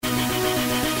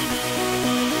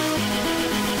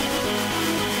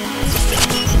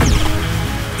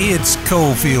It's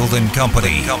Cofield and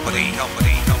Company.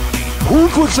 Who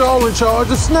put y'all in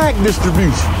charge of snack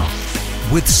distribution?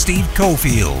 With Steve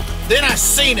Cofield. Then I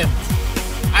seen him.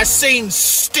 I seen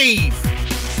Steve.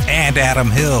 And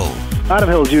Adam Hill. Adam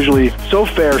Hill is usually so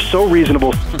fair, so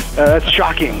reasonable. That's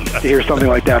shocking to hear something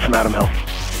like that from Adam Hill.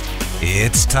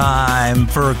 It's time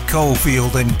for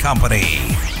Cofield and Company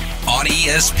on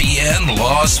ESPN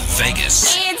Las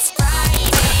Vegas. It's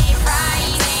Friday,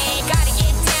 gotta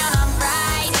get down on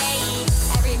Friday.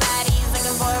 Everybody's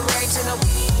looking forward to the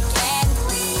weekend.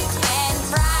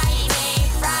 Friday,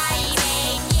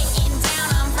 getting down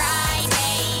on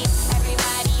Friday.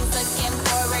 Everybody's looking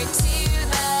forward to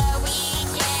the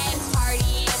weekend.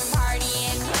 Partying.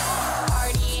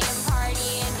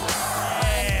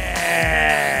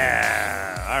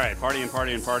 Yeah. All right, partying.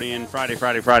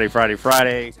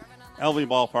 Friday. LV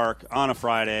Ballpark on a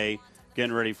Friday.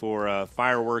 Getting ready for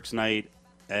fireworks night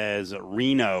as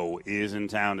Reno is in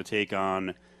town to take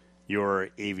on your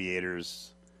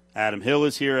Aviators. Adam Hill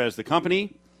is here as the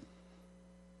company.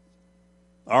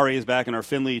 Ari is back in our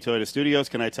Findlay Toyota studios.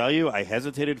 Can I tell you, I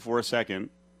hesitated for a second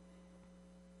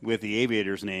with the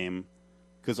Aviators name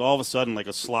because all of a sudden, like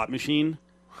a slot machine,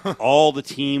 all the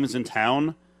teams in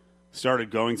town started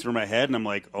going through my head, and I'm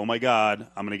like, oh my God,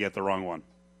 I'm going to get the wrong one.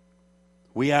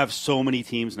 We have so many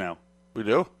teams now. We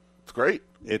do. It's great.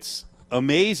 It's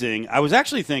amazing. I was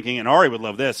actually thinking, and Ari would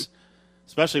love this,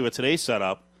 especially with today's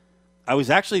setup, I was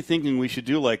actually thinking we should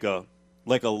do like a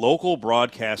local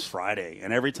broadcast Friday,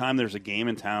 and every time there's a game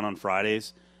in town on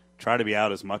Fridays, try to be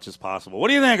out as much as possible. What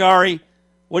do you think, Ari?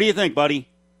 What do you think, buddy?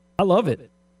 I love it.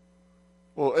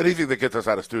 Well, anything that gets us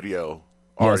out of studio.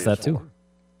 Yes, that too.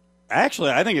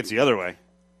 Actually, I think it's the other way.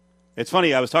 It's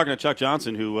funny. I was talking to Chuck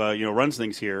Johnson, who runs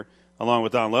things here, along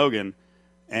with Don Logan,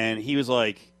 and he was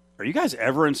like, "Are you guys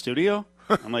ever in studio?"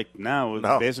 I'm like, "No."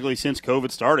 Basically, since COVID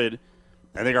started,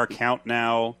 I think our count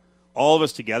now, all of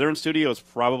us together in studio, is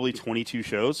probably 22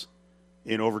 shows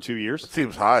in over 2 years. It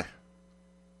seems high.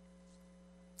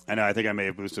 I know. I think I may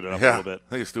have boosted it up a little bit. I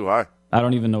think it's too high. I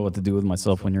don't even know what to do with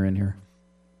myself when you're in here.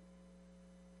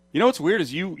 You know what's weird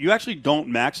is you actually don't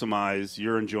maximize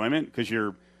your enjoyment because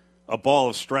you're a ball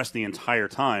of stress the entire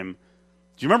time.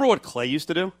 Do you remember what Clay used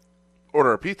to do?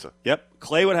 Order a pizza. Yep.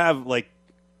 Clay would have, like,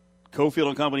 Cofield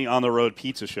and Company on the road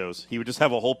pizza shows. He would just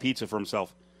have a whole pizza for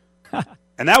himself.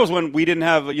 And that was when we didn't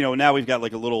have, now we've got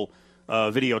like a little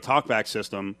video talkback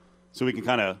system so we can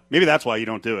kind of, maybe that's why you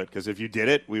don't do it, because if you did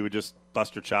it, we would just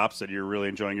bust your chops that you're really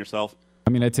enjoying yourself. I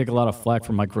mean, I take a lot of flack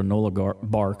for my granola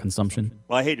bar consumption.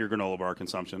 Well, I hate your granola bar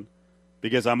consumption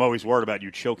because I'm always worried about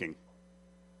you choking.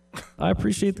 I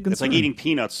appreciate the concern. It's like eating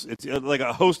peanuts. It's like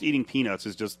a host eating peanuts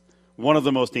is just one of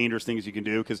the most dangerous things you can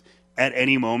do because at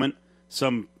any moment,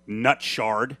 some nut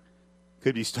shard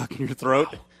could be stuck in your throat,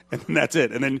 and that's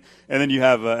it. And then you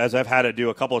have, as I've had to do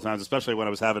a couple of times, especially when I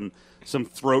was having some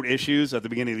throat issues at the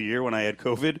beginning of the year when I had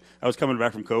COVID. I was coming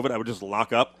back from COVID. I would just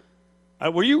lock up.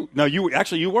 Were you? No, you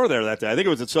were there that day. I think it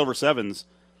was at Silver Sevens.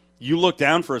 You looked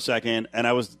down for a second, and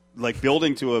I was like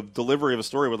building to a delivery of a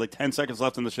story with like 10 seconds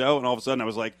left in the show, and all of a sudden I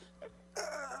was like,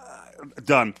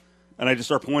 done. And I just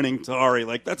start pointing to Ari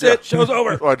like, that's it, show's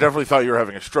over. Well, I definitely thought you were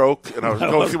having a stroke, and I was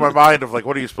going through my mind of like,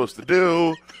 what are you supposed to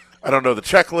do? I don't know the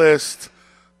checklist.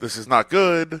 This is not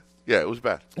good. Yeah, it was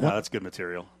bad. No, that's good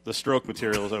material. The stroke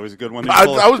material is always a good one.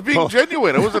 I was being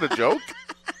genuine. It wasn't a joke.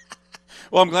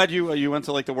 Well, I'm glad you went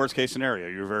to like the worst case scenario.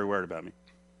 You were very worried about me.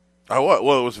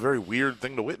 Well, it was a very weird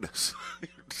thing to witness.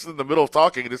 Just in the middle of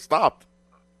talking, and it stopped.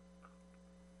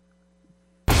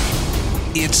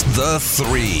 It's the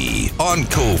 3 on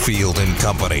Cofield and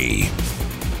Company.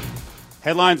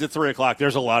 Headlines at 3 o'clock.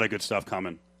 There's a lot of good stuff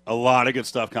coming.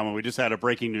 We just had a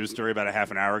breaking news story about a half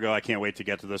an hour ago. I can't wait to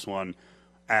get to this one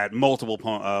at multiple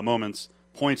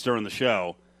points during the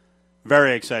show.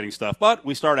 Very exciting stuff. But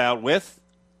we start out with,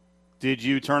 did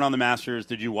you turn on the Masters?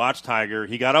 Did you watch Tiger?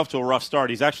 He got off to a rough start.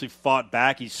 He's actually fought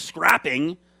back. He's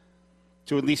scrapping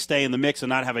to at least stay in the mix and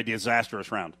not have a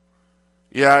disastrous round.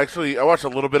 Yeah, actually, I watched a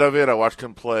little bit of it. I watched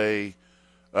him play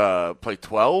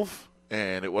 12,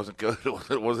 and it wasn't good.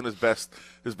 It wasn't his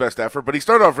best effort. But he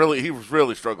started off he was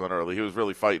really struggling early. He was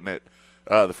really fighting it.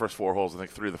 The first 4 holes, I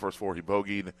think 3 of the first 4 he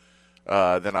bogeyed.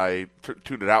 Then I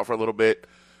tuned it out for a little bit.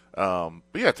 But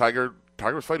yeah, Tiger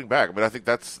was fighting back. I mean, I think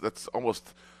that's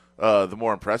almost the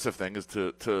more impressive thing is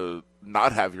to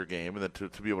not have your game and then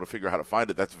to be able to figure out how to find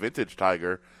it. That's vintage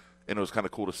Tiger, and it was kind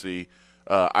of cool to see.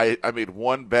 I made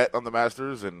one bet on the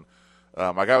Masters, and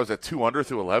my guy was at 2 under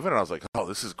through 11, and I was like, oh,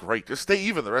 this is great. Just stay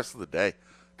even the rest of the day.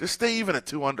 Just stay even at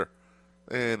 2 under.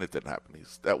 And it didn't happen.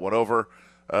 He's at 1 over.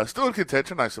 Still in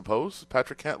contention, I suppose,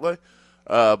 Patrick Cantlay.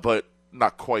 But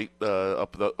not quite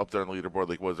up there on the leaderboard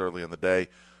like it was early in the day.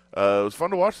 It was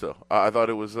fun to watch, though. I thought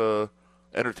it was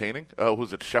entertaining. Who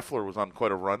was it? Scheffler was on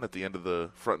quite a run at the end of the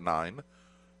front nine.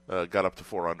 Got up to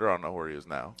 4 under. I don't know where he is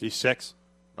now. He's 6.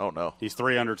 Oh, no. He's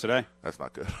 3 under today. That's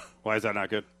not good. Why is that not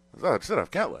good? I said I've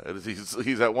Cantlay.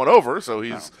 He's at 1 over, so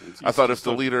he's I thought if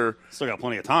the leader still got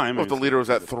plenty of time. Well, if the leader was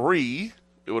at 3,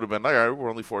 it would have been like, all right, we're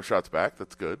only 4 shots back.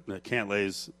 That's good.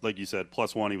 Cantlay's, like you said,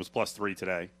 +1. He was +3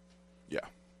 today. Yeah.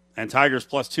 And Tiger's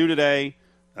 +2 today.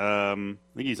 I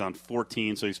think he's on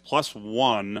 14, so he's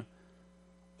 +1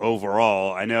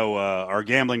 overall. I know our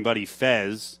gambling buddy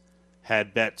Fez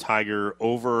had bet Tiger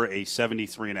over a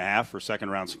 73.5 for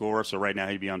second-round score, so right now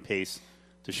he'd be on pace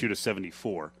to shoot a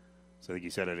 74. So I think he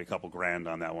said it a couple grand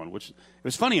on that one, which it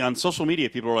was funny. On social media,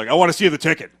 people were like, I want to see the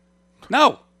ticket.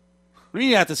 No.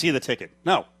 You have to see the ticket.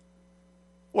 No.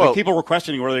 Well, like people were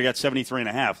questioning whether he got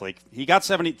 73.5. Like, he got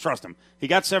 70. Trust him. He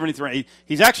got 73.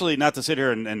 He's actually, not to sit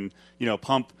here and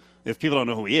pump, if people don't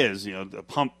know who he is,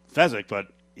 pump Fezzik, but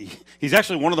he's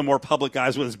actually one of the more public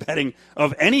guys with his betting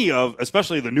of any of,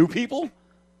 especially the new people.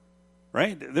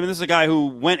 Right? I mean, this is a guy who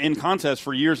went in contests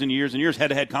for years and years and years,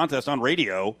 head-to-head contest on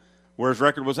radio, where his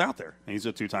record was out there. And he's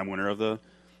a 2-time winner of the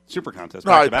Super Contest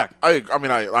back to back. I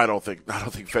don't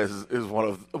think Fez is one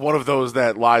of those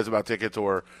that lies about tickets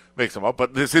or makes them up.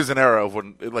 But this is an era of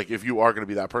when, like, if you are going to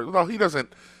be that person, no, he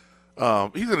doesn't.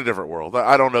 He's in a different world.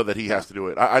 I don't know that he has to do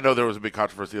it. I know there was a big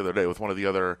controversy the other day with one of the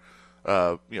other,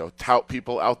 tout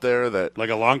people out there that like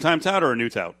a longtime tout or a new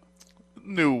tout,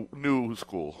 new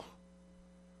school,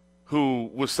 who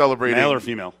was celebrating male or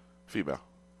female? Female.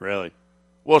 Really?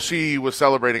 Well, she was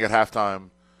celebrating at halftime.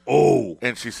 Oh,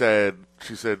 and she said,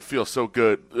 feels so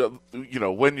good.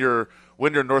 When your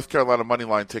North Carolina money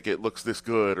line ticket looks this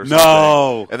good or something.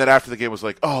 No. And then after the game was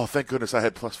like, oh, thank goodness I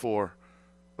had +4.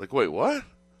 Like, wait, what?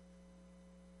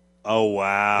 Oh,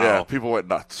 wow. Yeah, people went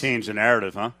nuts. Changed the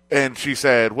narrative, huh? And she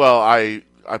said, well, I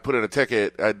put in a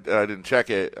ticket. I didn't check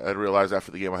it. I realized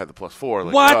after the game I had the +4.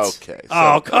 Like, what? Okay.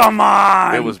 So come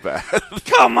on. It was bad.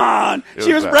 Come on.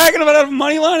 She was bragging about a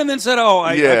money line and then said,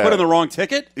 I put in the wrong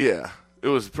ticket? Yeah. It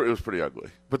was pretty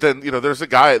ugly. But then, there's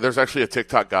actually a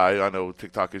TikTok guy. I know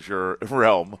TikTok is your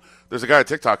realm. There's a guy at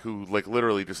TikTok who, like,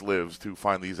 literally just lives to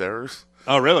find these errors.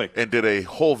 Oh, really? And did a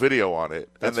whole video on it.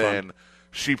 That's and then fun.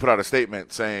 She put out a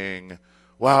statement saying,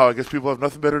 wow, I guess people have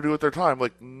nothing better to do with their time.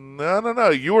 Like, no.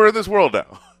 You are in this world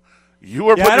now. You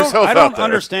are putting yourself out there. I don't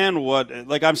understand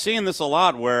I'm seeing this a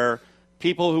lot where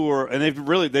people who are, and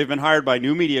they've been hired by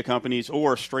new media companies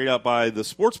or straight up by the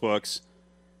sports books,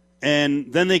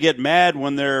 and then they get mad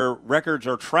when their records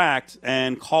are tracked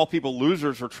and call people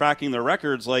losers for tracking their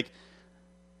records. Like,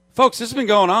 folks, this has been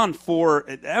going on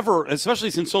forever,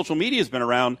 especially since social media has been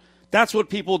around. That's what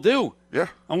people do. Yeah.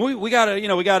 And we got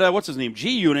a what's his name?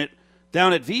 G-Unit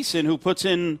down at VSiN who puts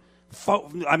in,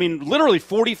 literally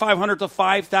 4,500 to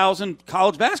 5,000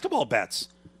 college basketball bets.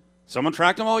 Someone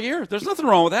tracked them all year. There's nothing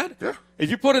wrong with that. Yeah. If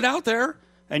you put it out there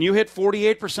and you hit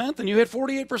 48%, then you hit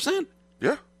 48%.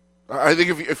 Yeah. I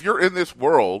think if you're in this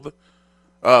world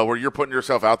where you're putting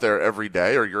yourself out there every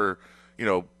day, or you're,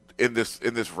 in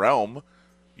this realm,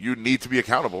 you need to be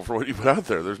accountable for what you put out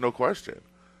there. There's no question.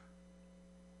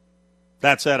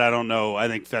 That said, I don't know. I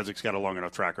think Fezzik's got a long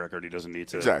enough track record. He doesn't need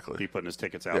to be putting his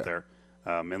tickets out there,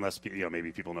 unless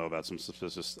maybe people know about some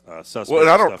suspicious suspects.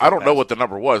 Well, I don't know what the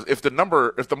number was. If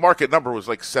the market number was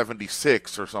like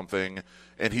 76 or something,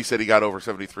 and he said he got over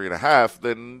 73.5,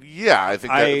 then yeah, I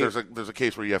think there's a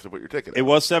case where you have to put your ticket. It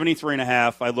was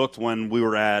 73.5. I looked when we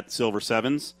were at Silver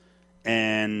Sevens,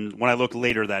 and when I looked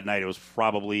later that night, it was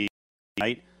probably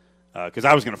night because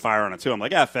I was going to fire on it too. I'm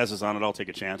like, Fez is on it. I'll take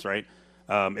a chance, right?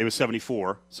 It was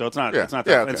 74, so it's not. It's not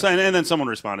that. Okay. And then someone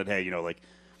responded, "Hey,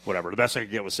 whatever. The best I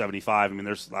could get was 75." I mean,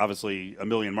 there's obviously a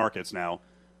million markets now,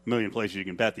 a million places you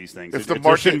can bet these things.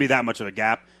 There shouldn't be that much of a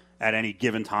gap at any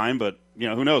given time. But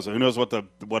who knows? Who knows what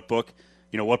book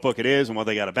it is and what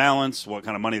they got to balance, what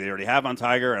kind of money they already have on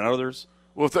Tiger and others.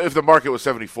 Well, if the market was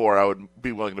 74, I would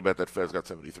be willing to bet that Fez got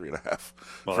 73.5.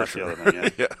 Well, for that's sure. the other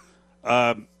one, yeah.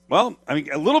 Yeah. Well, I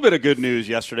mean, a little bit of good news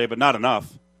yesterday, but not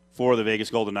enough for the Vegas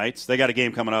Golden Knights. They got a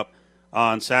game coming up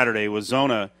on Saturday with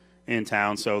Zona in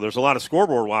town, so there's a lot of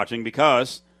scoreboard watching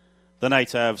because the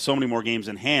Knights have so many more games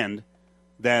in hand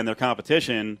than their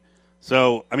competition.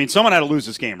 So, I mean, someone had to lose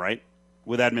this game, right,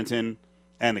 with Edmonton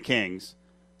and the Kings.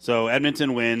 So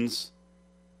Edmonton wins.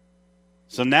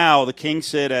 So now the Kings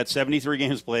sit at 73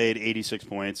 games played, 86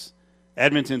 points.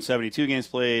 Edmonton, 72 games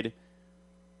played,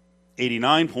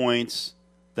 89 points.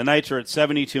 The Knights are at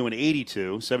 72 and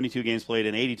 82, 72 games played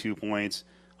and 82 points.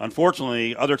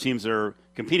 Unfortunately, other teams they're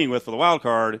competing with for the wild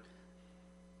card,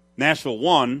 Nashville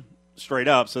won straight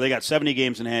up. So they got 70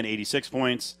 games in hand, 86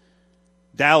 points.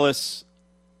 Dallas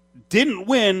didn't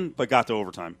win, but got to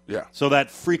overtime. Yeah. So that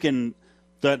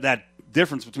that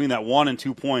difference between that 1 and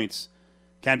 2 points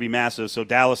can be massive. So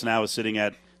Dallas now is sitting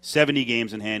at 70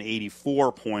 games in hand,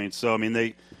 84 points. So I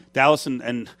mean, Dallas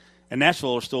and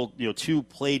Nashville are still 2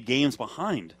 played games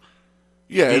behind.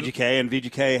 Yeah, VGK, and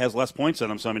VGK has less points than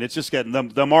them. So I mean, it's just getting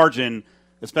the margin,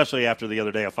 especially after the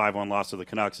other day, a 5-1 loss to the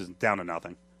Canucks, is down to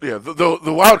nothing. Yeah,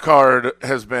 the wild card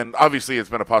has been, obviously it's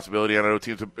been a possibility. I know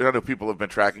people have been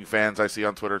tracking, fans I see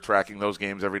on Twitter tracking those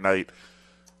games every night.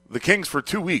 The Kings for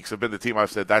 2 weeks have been the team I've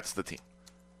said that's the team.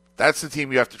 That's the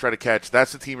team you have to try to catch.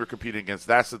 That's the team you're competing against.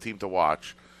 That's the team to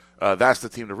watch. That's the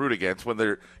team to root against. When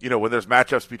when there's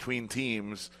matchups between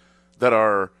teams that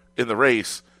are in the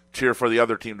race, cheer for the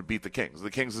other team to beat the Kings.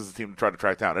 The Kings is the team to try to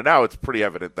track down. And now it's pretty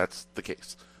evident that's the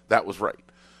case. That was right.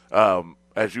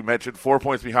 As you mentioned, 4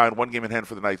 points behind, 1 game in hand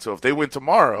for the night. So if they win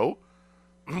tomorrow,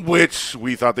 which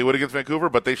we thought they would against Vancouver,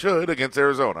 but they should against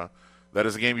Arizona, that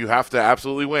is a game you have to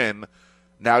absolutely win.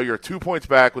 Now you're 2 points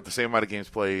back with the same amount of games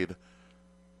played.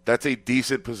 That's a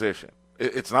decent position.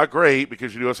 It's not great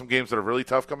because you do have some games that are really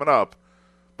tough coming up,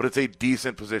 but it's a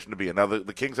decent position to be in. Now,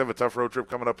 the Kings have a tough road trip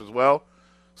coming up as well,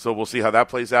 so we'll see how that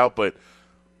plays out. But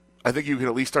I think you can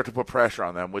at least start to put pressure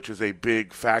on them, which is a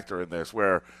big factor in this,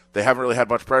 where they haven't really had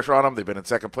much pressure on them. They've been in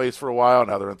second place for a while.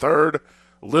 Now they're in third.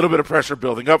 A little bit of pressure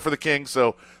building up for the Kings.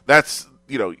 So that's,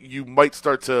 you might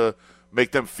start to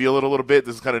make them feel it a little bit.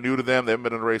 This is kind of new to them. They haven't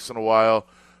been in a race in a while.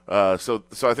 So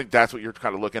I think that's what you're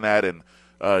kind of looking at. And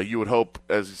you would hope,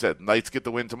 as you said, Knights get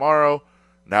the win tomorrow.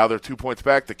 Now they're 2 points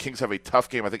back. The Kings have a tough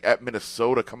game, I think, at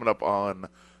Minnesota coming up on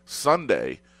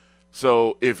Sunday.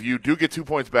 So if you do get 2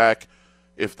 points back,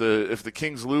 if the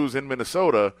Kings lose in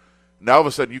Minnesota, now all of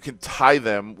a sudden you can tie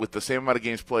them with the same amount of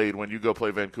games played when you go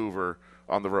play Vancouver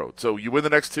on the road. So you win the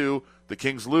next 2, the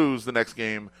Kings lose the next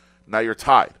game, now you're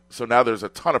tied. So now there's a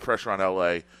ton of pressure on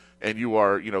LA, and you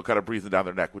are, kind of breathing down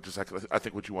their neck, which is, I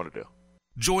think, what you want to do.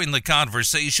 Join the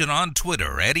conversation on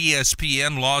Twitter at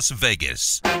ESPN Las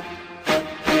Vegas.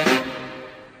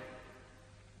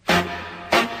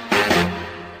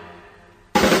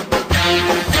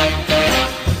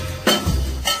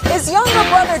 His younger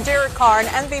brother, Derek Carr, an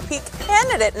MVP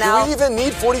candidate now. Do we even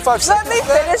need 45 seconds? Let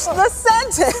me finish the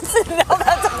sentence. Now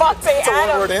that Devontae That's a Adams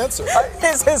one-word answer.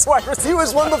 is his wide receiver. He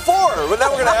was one before, but now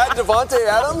we're going to add Devontae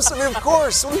Adams? I mean, of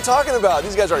course. What are you talking about?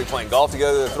 These guys are already playing golf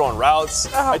together. They're throwing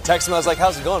routes. I texted him. I was like,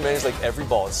 how's it going, man? He's like, every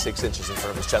ball is 6 inches in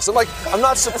front of his chest. I'm like, I'm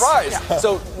not surprised. Yeah.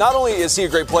 So not only is he a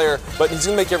great player, but he's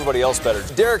going to make everybody else better.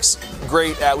 Derek's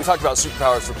great at, we talked about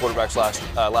superpowers for quarterbacks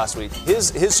last week.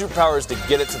 His superpower is to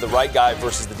get it to the right guy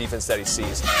versus the defense that he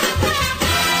sees.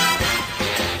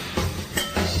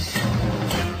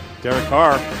 Derek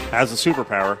Carr has a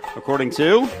superpower, according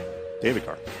to David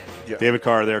Carr. Yeah. David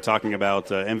Carr, they're talking about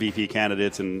MVP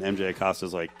candidates, and MJ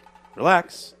Acosta's like,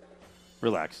 relax.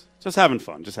 Just having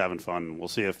fun. We'll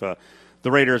see if the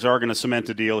Raiders are going to cement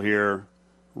a deal here,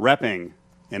 repping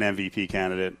an MVP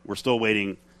candidate. We're still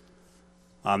waiting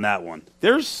on that one.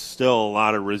 There's still a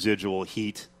lot of residual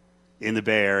heat in the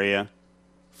Bay Area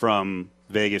from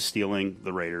Vegas stealing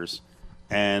the Raiders.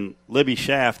 And Libby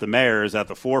Schaaf, the mayor, is at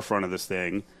the forefront of this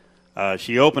thing.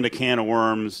 She opened a can of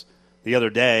worms the other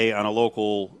day on a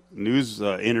local news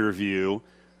interview,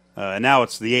 and now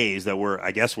it's the A's that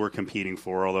we're competing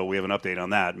for, although we have an update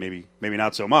on that. Maybe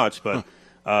not so much, but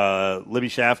Libby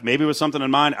Schaaf, maybe with something in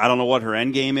mind. I don't know what her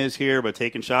end game is here, but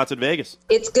taking shots at Vegas.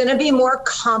 It's going to be more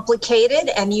complicated,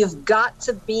 and you've got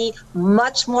to be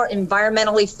much more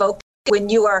environmentally focused when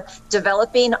you are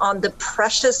developing on the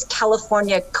precious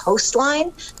California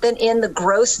coastline than in the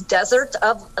gross desert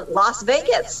of Las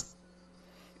Vegas.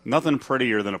 Nothing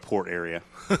prettier than a port area.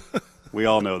 We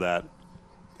all know that.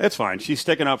 It's fine. She's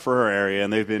sticking up for her area,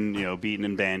 and they've been, beaten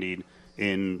and bandied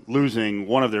in losing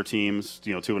one of their teams,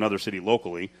 to another city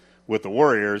locally with the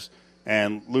Warriors,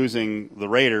 and losing the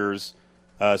Raiders.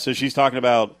 So she's talking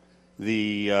about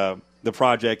the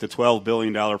project, the $12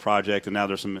 billion project, and now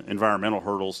there's some environmental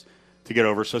hurdles to get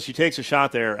over. So she takes a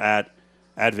shot there at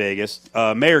Vegas.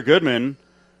 Mayor Goodman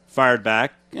fired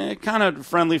back, kind of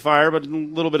friendly fire, but a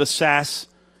little bit of sass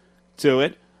to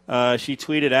it. She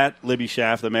tweeted at Libby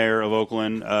Schaaf, the mayor of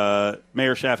Oakland,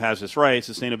 Mayor Schaaf has this right.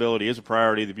 Sustainability is a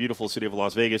priority. The beautiful city of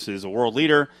Las Vegas is a world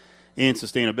leader in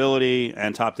sustainability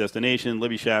and top destination.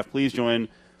 Libby Schaaf, please join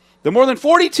the more than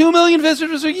 42 million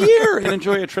visitors a year and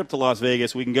enjoy a trip to Las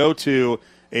Vegas. We can go to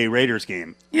a Raiders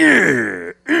game.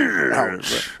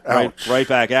 Ouch. Right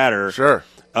back at her. Sure.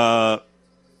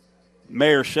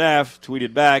 Mayor Schaaf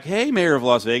tweeted back, hey, Mayor of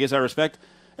Las Vegas, I respect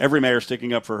every mayor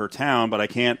sticking up for her town, but I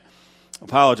can't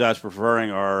apologize for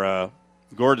preferring our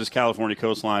gorgeous California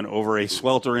coastline over a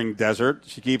sweltering desert.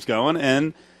 She keeps going.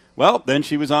 And, well, then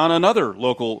she was on another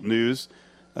local news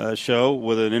show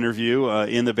with an interview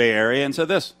in the Bay Area and said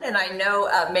this. And I know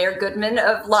Mayor Goodman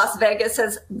of Las Vegas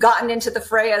has gotten into the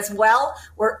fray as well.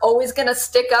 We're always going to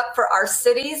stick up for our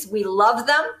cities. We love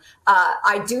them.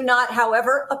 I do not,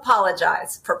 however,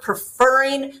 apologize for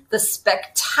preferring the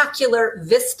spectacular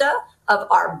vista of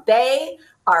our Bay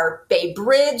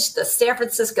Bridge, the San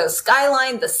Francisco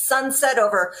skyline, the sunset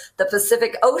over the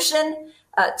Pacific Ocean,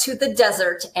 to the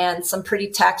desert and some pretty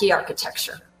tacky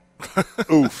architecture.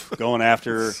 Oof, going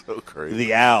after So crazy.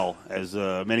 the owl, as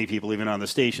many people even on the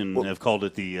station have called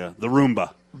it the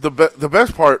Roomba. The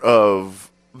best part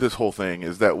of this whole thing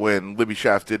is that when Libby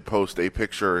Schaaf did post a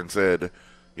picture and said,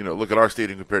 look at our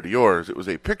stadium compared to yours, it was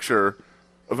a picture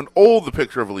of the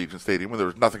picture of Allegiant Stadium where there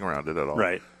was nothing around it at all.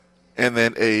 Right. And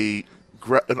then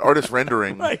an artist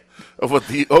rendering Right. of what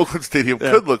the Oakland Stadium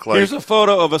could look like. Here's a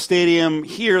photo of a stadium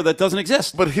here that doesn't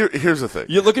exist. But here's the thing.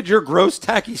 You look at your gross,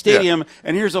 tacky stadium,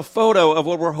 and here's a photo of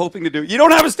what we're hoping to do. You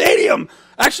don't have a stadium.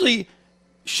 Actually,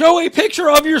 show a picture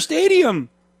of your stadium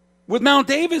with Mount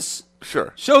Davis.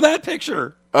 Sure. Show that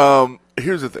picture.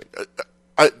 Here's the thing.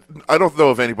 I don't know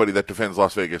of anybody that defends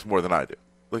Las Vegas more than I do.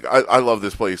 Like, I love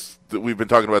this place. We've been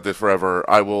talking about this forever.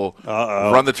 I will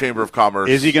run the Chamber of Commerce.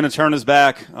 Is he going to turn his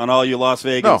back on all you Las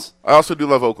Vegans? No, I also do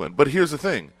love Oakland. But here's the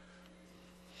thing.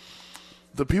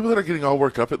 The people that are getting all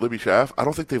worked up at Libby Schaaf, I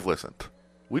don't think they've listened.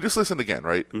 We just listened again,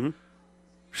 right? Mm-hmm.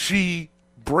 She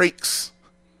breaks.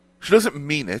 She doesn't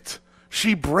mean it.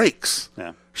 She breaks.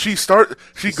 Yeah. She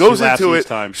goes into it.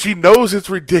 Time. She knows it's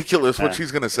ridiculous what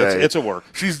she's going to say. It's a work.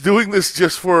 She's doing this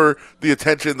just for the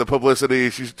attention, the publicity.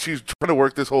 She's trying to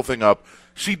work this whole thing up.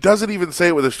 She doesn't even say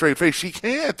it with a straight face. She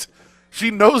can't.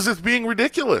 She knows it's being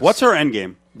ridiculous. What's her end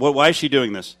game? Why is she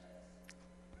doing this?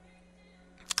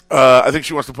 I think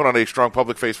she wants to put on a strong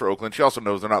public face for Oakland. She also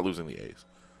knows they're not losing the A's.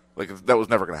 Like, that was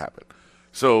never going to happen.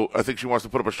 So I think she wants to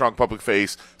put up a strong public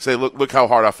face, say, look how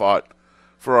hard I fought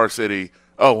for our city.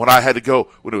 Oh, when I had to go,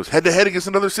 when it was head-to-head against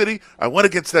another city, I went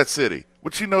against that city.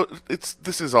 Which,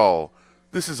 this is all.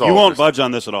 You won't budge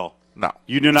on this at all? No.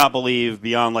 You do not believe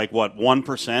beyond,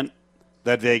 1%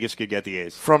 that Vegas could get the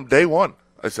A's? From day one,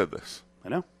 I said this. I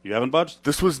know. You haven't budged?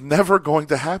 This was never going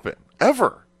to happen.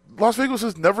 Ever. Las Vegas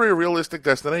was never a realistic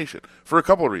destination for a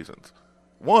couple of reasons.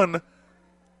 One,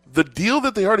 the deal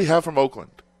that they already have from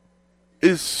Oakland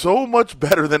is so much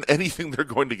better than anything they're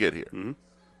going to get here. Mm-hmm.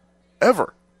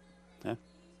 Ever. Yeah.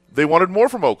 They wanted more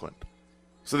from Oakland.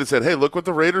 So they said, hey, look what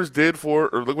the Raiders did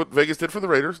look what Vegas did for the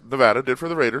Raiders, Nevada did for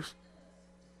the Raiders.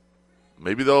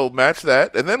 Maybe they'll match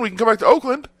that, and then we can come back to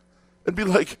Oakland and be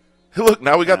like, hey, look,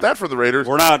 now we got that from the Raiders.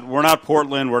 We're not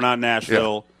Portland, we're not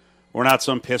Nashville, we're not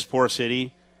some piss-poor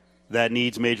city that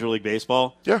needs Major League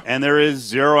Baseball. Yeah. And there is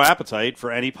zero appetite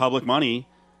for any public money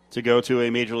to go to a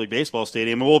Major League Baseball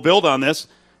stadium. And we'll build on this.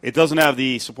 It doesn't have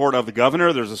the support of the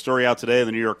governor. There's a story out today in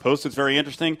the New York Post that's very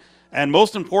interesting. And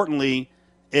most importantly,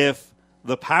 if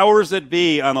the powers that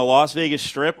be on the Las Vegas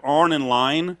Strip aren't in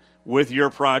line with your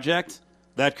project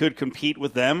that could compete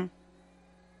with them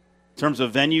in terms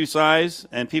of venue size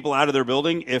and people out of their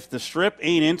building, if the Strip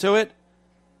ain't into it,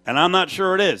 and I'm not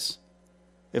sure it is,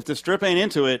 if the Strip ain't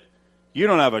into it, you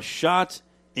don't have a shot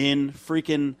in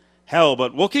freaking hell.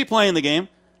 But we'll keep playing the game.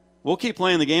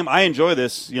 I enjoy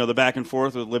this, the back and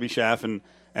forth with Libby Schaaf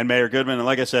and Mayor Goodman. And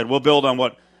like I said, we'll build on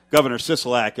what Governor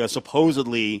Sisolak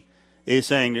supposedly is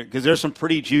saying, because there's some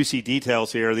pretty juicy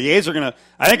details here. The A's I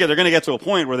think they're going to get to a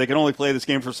point where they can only play this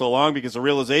game for so long because the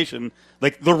realization,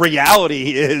 the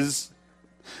reality is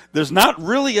there's not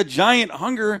really a giant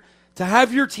hunger to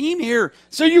have your team here.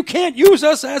 So you can't use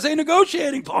us as a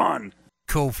negotiating pawn.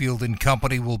 Cofield and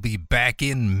Company will be back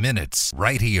in minutes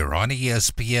right here on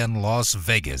ESPN Las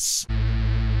Vegas.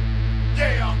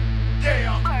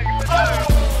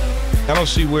 I don't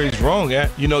see where he's wrong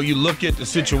at. You look at the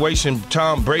situation,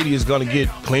 Tom Brady is going to get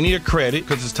plenty of credit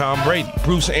because it's Tom Brady.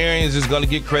 Bruce Arians is going to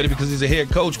get credit because he's a head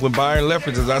coach. When Byron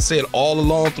Leftwich, as I said all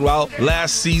along throughout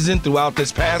last season, throughout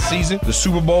this past season, the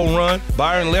Super Bowl run,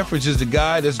 Byron Leftwich is the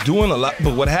guy that's doing a lot.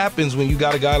 But what happens when you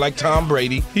got a guy like Tom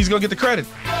Brady, he's going to get the credit.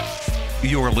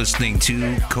 You're listening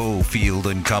to Cofield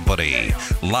and Company,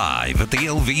 live at the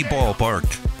LV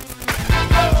Ballpark.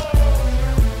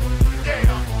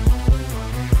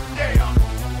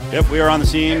 Yep, we are on the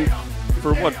scene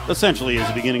for what essentially is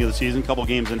the beginning of the season. Couple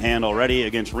games in hand already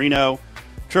against Reno.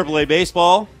 AAA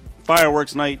baseball,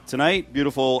 fireworks night tonight.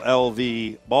 Beautiful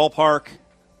LV Ballpark.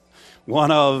 One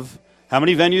of, how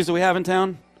many venues do we have in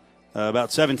town?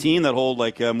 About 17 that hold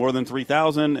more than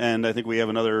 3,000, and I think we have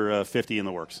another 50 in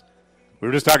the works. We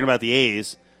were just talking about the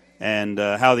A's, and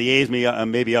how the A's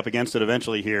may be up against it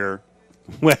eventually here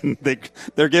when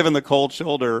they're given the cold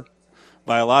shoulder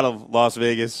by a lot of Las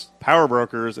Vegas power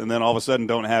brokers, and then all of a sudden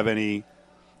don't have any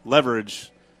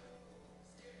leverage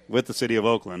with the city of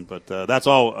Oakland. But that's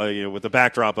all with the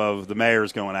backdrop of the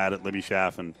mayors going at it, Libby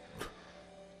Schaaf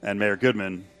and Mayor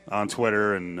Goodman on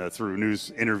Twitter and through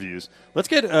news interviews. Let's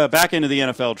get back into the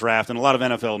NFL draft and a lot of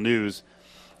NFL news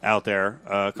out there.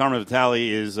 Carmen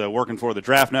Vitale is working for the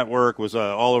Draft Network, was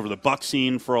all over the Buck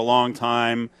scene for a long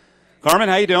time. Carmen,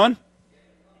 how you doing?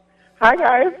 Hi,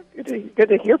 guys. Good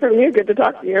to hear from you. Good to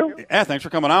talk to you. Yeah, thanks for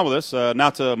coming on with us.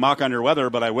 Not to mock on your weather,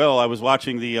 but I will. I was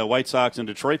watching the White Sox in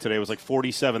Detroit today. It was like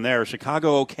 47 there. Is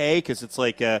Chicago okay? Because it's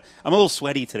like I'm a little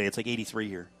sweaty today. It's like 83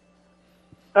 here.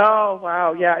 Oh,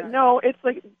 wow. Yeah. No, it's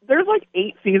like there's like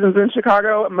 8 seasons in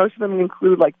Chicago. Most of them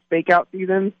include like fake out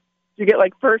seasons. You get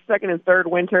like first, second, and third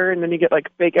winter, and then you get like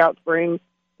fake out spring.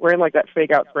 We're in like that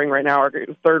fake out spring right now, or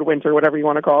third winter, whatever you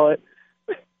want to call it.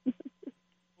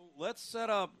 Let's set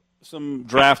up some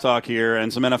draft talk here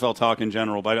and some NFL talk in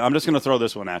general, but I'm just going to throw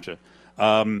this one at you.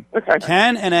 Okay.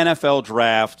 Can an NFL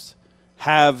draft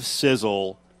have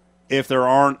sizzle if there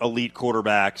aren't elite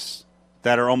quarterbacks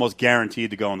that are almost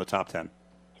guaranteed to go in the top 10?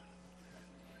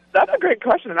 That's a great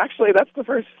question, and actually that's the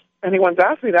first anyone's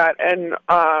asked me that, and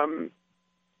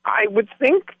I would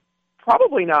think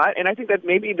probably not, and I think that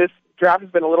maybe this draft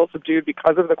has been a little subdued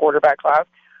because of the quarterback class,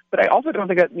 but I also don't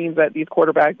think that means that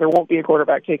there won't be a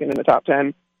quarterback taken in the top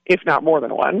 10, if not more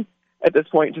than one, at this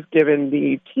point, just given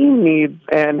the team needs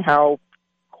and how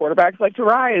quarterbacks like to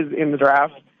rise in the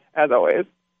draft, as always.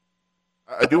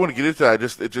 I do want to get into that.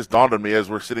 It just dawned on me as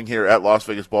we're sitting here at Las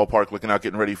Vegas Ballpark looking out,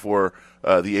 getting ready for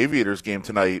the Aviators game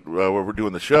tonight where we're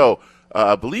doing the show.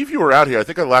 I believe you were out here. I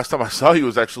think the last time I saw you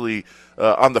was actually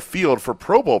on the field for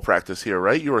Pro Bowl practice here,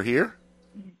 right? You were here?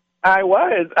 I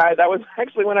was. That was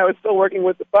actually when I was still working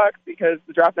with the Bucs, because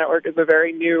the Draft Network is a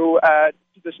very new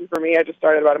position for me. I just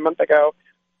started about a month ago.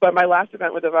 But my last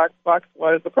event with the Bucs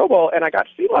was the Pro Bowl, and I got to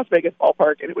see Las Vegas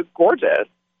Ballpark, and it was gorgeous.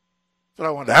 That's what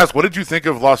I wanted to ask. What did you think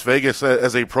of Las Vegas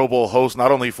as a Pro Bowl host,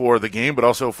 not only for the game, but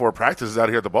also for practices out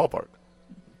here at the ballpark?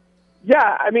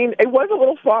 Yeah, I mean, it was a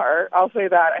little far, I'll say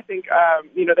that. I think,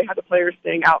 they had the players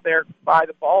staying out there by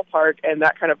the ballpark, and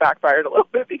that kind of backfired a little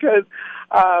bit because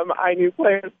I knew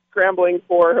players scrambling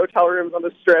for hotel rooms on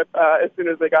the Strip as soon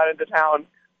as they got into town.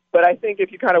 But I think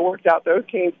if you kind of worked out those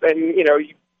kinks, then, you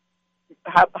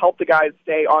help the guys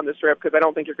stay on the Strip, because I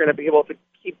don't think you're going to be able to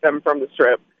keep them from the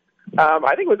Strip.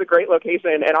 I think it was a great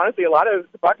location, and honestly, a lot of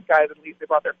the Bucs guys, at least, they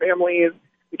brought their families.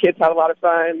 The kids had a lot of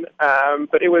fun,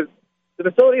 but the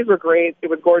facilities were great. It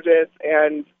was gorgeous,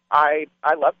 and I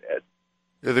loved it.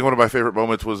 I think one of my favorite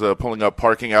moments was pulling up,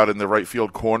 parking out in the right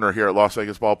field corner here at Las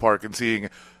Vegas Ballpark and seeing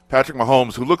Patrick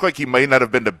Mahomes, who looked like he may not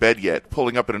have been to bed yet,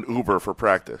 pulling up in an Uber for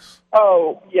practice.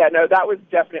 Oh, yeah, no, that was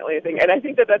definitely a thing. And I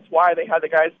think that's why they had the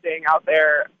guys staying out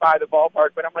there by the ballpark.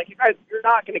 But I'm like, you guys, you're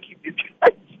not going to keep these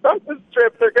guys from the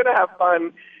Strip. They're going to have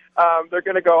fun. They're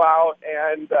going to go out,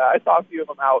 and I saw a few of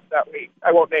them out that week.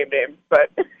 I won't name names, but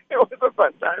it was a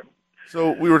fun time.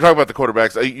 So we were talking about the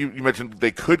quarterbacks. You mentioned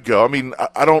they could go. I mean,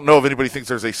 I don't know if anybody thinks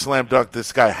there's a slam dunk.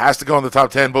 This guy has to go in the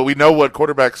top 10, but we know what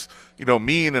quarterbacks,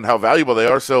 mean and how valuable they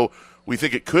are. So we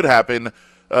think it could happen.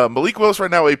 Malik Willis right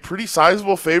now a pretty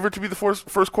sizable favorite to be the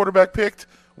first quarterback picked.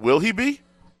 Will he be?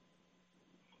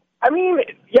 I mean,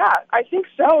 yeah, I think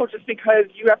so, just because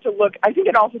you have to look. I think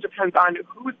it also depends on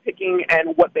who's picking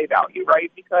and what they value,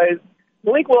 right? Because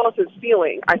Malik Willis's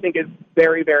ceiling, I think, is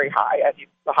very, very high. I think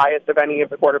the highest of any of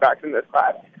the quarterbacks in this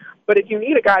class. But if you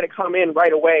need a guy to come in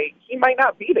right away, he might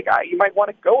not be the guy. You might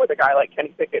want to go with a guy like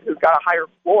Kenny Pickett, who's got a higher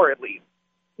floor at least.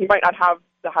 He might not have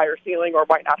the higher ceiling or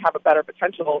might not have a better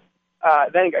potential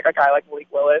than a guy like Malik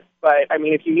Willis. But, I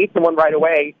mean, if you need someone right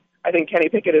away, I think Kenny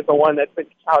Pickett is the one that's been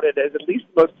touted as at least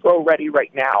most pro-ready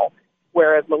right now,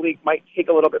 whereas Malik might take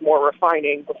a little bit more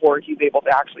refining before he's able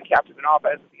to actually captain an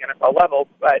offense at the NFL level.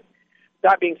 But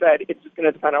that being said, it's just going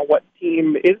to depend on what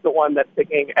team is the one that's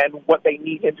picking and what they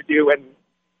need him to do and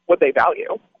what they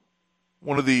value.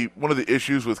 One of the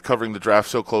issues with covering the draft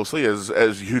so closely as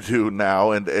you do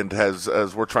now and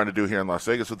as we're trying to do here in Las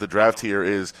Vegas with the draft here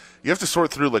is you have to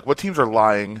sort through like what teams are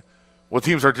lying, what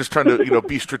teams are just trying to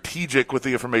be strategic with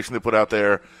the information they put out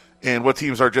there, and what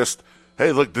teams are just,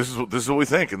 hey, look, this is what we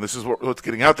think and this is what's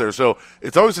getting out there. So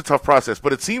it's always a tough process,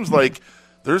 but it seems like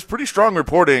there's pretty strong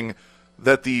reporting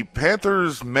that the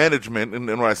Panthers management, and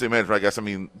when I say management, I guess I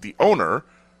mean the owner,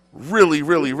 really,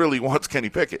 really, really wants Kenny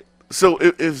Pickett. So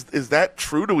is that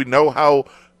true? Do we know how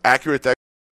accurate that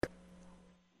is?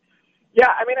 Yeah,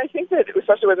 I mean, I think that,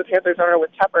 especially with the Panthers owner,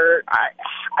 with Tepper,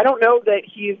 I don't know that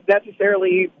he's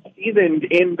necessarily seasoned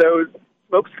in those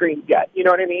smokescreens yet. You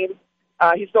know what I mean?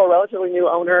 He's still a relatively new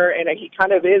owner, and he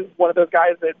kind of is one of those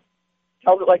guys that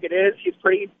tells it like it is. He's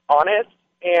pretty honest,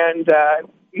 and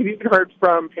you've even heard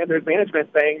from Panthers management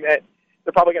saying that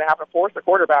they're probably going to have to force a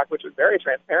quarterback, which was very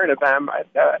transparent of them.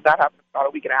 That happened about a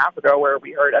week and a half ago, where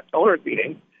we heard at the owners'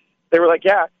 meeting, they were like,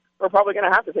 yeah, we're probably going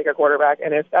to have to take a quarterback,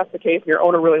 and if that's the case and your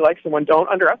owner really likes someone, don't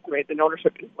underestimate the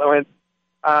ownership influence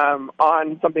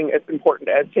on something as important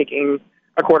as taking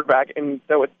a quarterback. And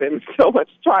so it's been so much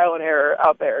trial and error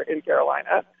out there in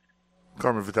Carolina.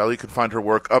 Carmen Vitale, you can find her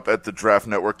work up at the Draft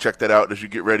Network. Check that out as you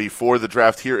get ready for the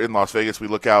draft here in Las Vegas. We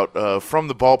look out from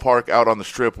the ballpark out on the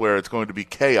Strip, where it's going to be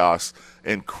chaos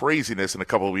and craziness in a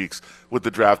couple of weeks with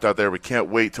the draft out there. We can't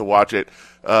wait to watch it.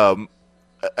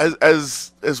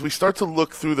 As we start to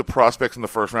look through the prospects in the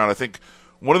first round, I think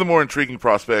one of the more intriguing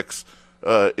prospects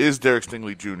is Derek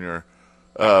Stingley Jr.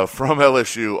 From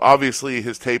LSU. Obviously,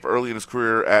 his tape early in his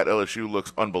career at LSU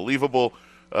looks unbelievable.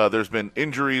 There's been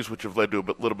injuries which have led to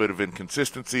a little bit of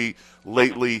inconsistency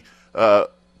lately.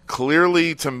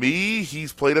 Clearly, to me,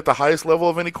 he's played at the highest level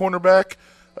of any cornerback,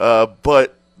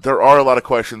 but there are a lot of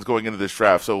questions going into this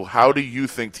draft. So how do you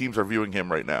think teams are viewing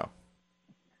him right now?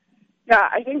 Yeah,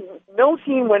 I think no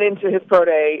team went into his pro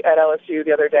day at LSU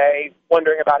the other day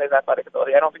wondering about his athletic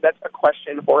ability. I don't think that's a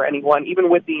question for anyone, even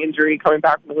with the injury, coming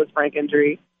back from the Liz Frank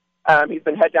injury. He's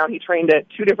been head down. He trained at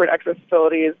two different exercise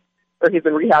facilities, or he's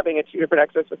been rehabbing at two different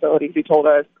exercise facilities, he told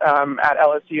us, at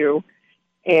LSU.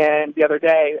 And the other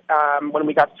day, when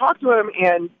we got to talk to him,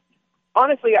 and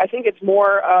honestly, I think it's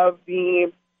more of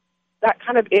that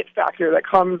kind of it factor that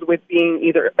comes with being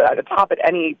either at the top at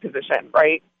any position,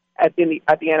 right? At the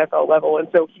NFL level. And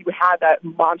so he had that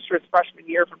monstrous freshman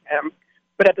year from him.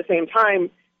 But at the same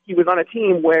time, he was on a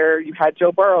team where you had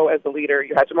Joe Burrow as the leader,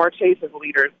 you had Jamar Chase as the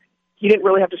leaders. He didn't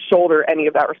really have to shoulder any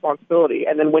of that responsibility.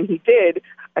 And then when he did,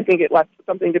 I think it left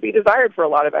something to be desired for a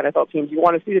lot of NFL teams. You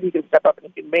want to see that he can step up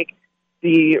and he can make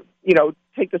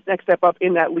take this next step up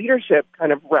in that leadership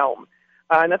kind of realm.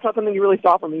 And that's not something you really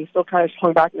saw from him. He still kind of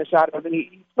hung back in the shadows. And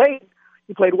he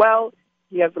played well.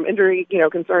 He had some injury,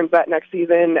 concerns that next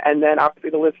season, and then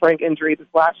obviously the Liz Frank injury this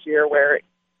last year, where it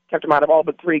kept him out of all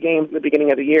but 3 games in the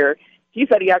beginning of the year. He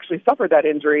said he actually suffered that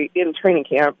injury in training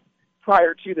camp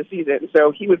prior to the season,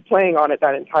 so he was playing on it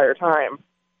that entire time.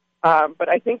 But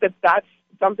I think that's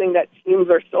something that teams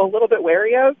are still a little bit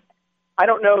wary of. I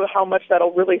don't know how much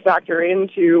that'll really factor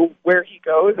into where he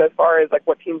goes as far as like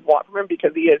what teams want from him,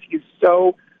 because he's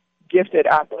so gifted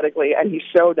athletically, and he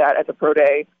showed that at the pro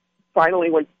day.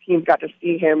 Finally, when teams got to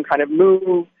see him kind of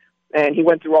move, and he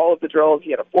went through all of the drills,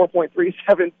 he had a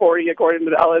 4.3740 according to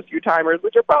the LSU timers,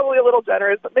 which are probably a little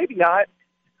generous, but maybe not.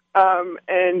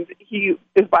 And he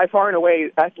is by far and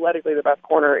away athletically the best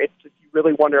corner. It's just you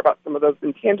really wonder about some of those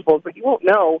intangibles, but you won't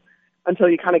know until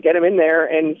you kind of get him in there,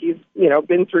 and he's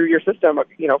been through your system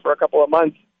for a couple of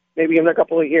months, maybe even a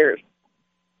couple of years.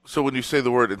 So when you say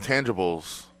the word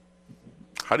intangibles,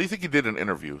 how do you think he did in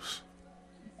interviews?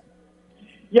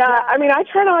 Yeah, I mean, I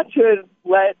try not to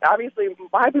let, obviously,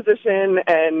 my position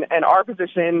and our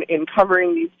position in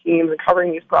covering these teams and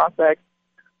covering these prospects,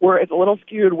 where it's a little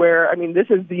skewed where, I mean, this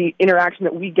is the interaction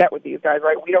that we get with these guys,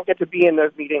 right? We don't get to be in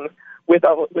those meetings with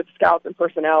scouts and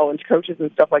personnel and coaches and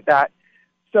stuff like that.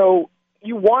 So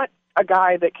you want a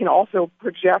guy that can also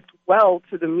project well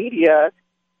to the media,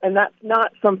 and that's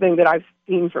not something that I've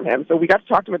seen from him. So we got to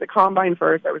talk to him at the Combine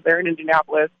first. I was there in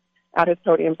Indianapolis at his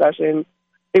podium session.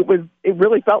 It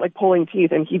really felt like pulling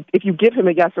teeth, and if you give him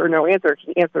a yes or no answer,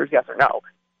 he answers yes or no.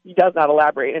 He does not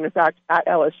elaborate. And in fact, at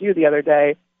LSU the other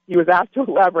day, he was asked to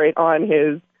elaborate on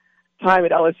his time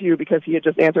at LSU because he had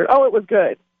just answered, "Oh, it was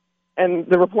good." And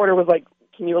the reporter was like,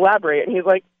 "Can you elaborate?" And he's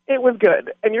like, "It was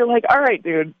good." And you're like, "All right,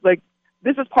 dude, like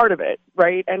this is part of it,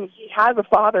 right?" And he has a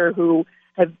father who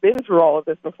has been through all of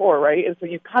this before, right? And so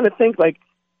you kind of think like,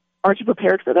 aren't you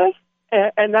prepared for this?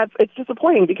 And it's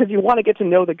disappointing because you want to get to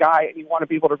know the guy and you want to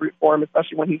be able to root for him,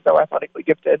 especially when he's so athletically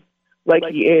gifted like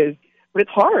he is. But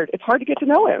it's hard. It's hard to get to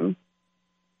know him.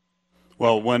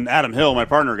 Well, when Adam Hill, my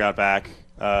partner, got back,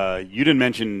 you didn't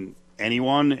mention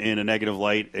anyone in a negative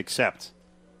light except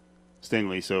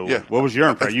Stingley. So what was your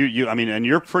impression? I mean, and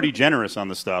you're pretty generous on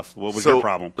the stuff. What was your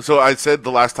problem? So I said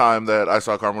the last time that I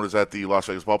saw Carmen was at the Las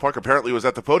Vegas ballpark. Apparently it was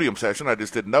at the podium session. I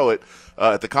just didn't know it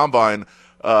at the Combine.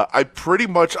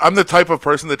 I'm the type of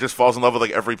person that just falls in love with like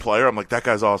every player. I'm like, that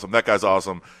guy's awesome. That guy's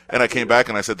awesome. And I came back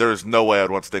and I said, there is no way I'd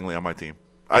want Stingley on my team.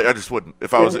 I just wouldn't.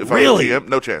 If I was GM,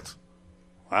 no chance.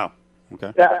 Wow.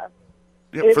 Okay. Yeah.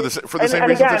 For the same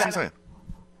reasons that she's saying.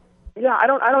 Yeah, I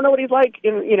don't know what he's like.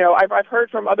 I've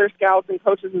heard from other scouts and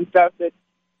coaches and stuff that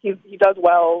he does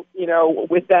well,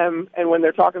 with them, and when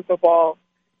they're talking football,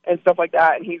 and stuff like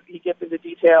that. And he gets into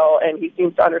detail, and he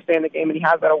seems to understand the game, and he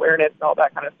has that awareness and all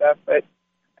that kind of stuff. But,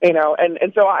 you know, and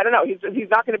so I don't know. He's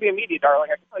not going to be a media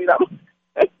darling, I can tell you that.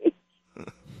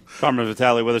 Carmen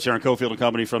Vitale with us here on Cofield and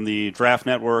Company from the Draft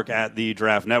Network at the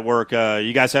Draft Network.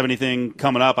 You guys have anything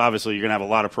coming up? Obviously, you're going to have a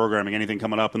lot of programming. Anything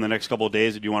coming up in the next couple of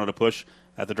days that you wanted to push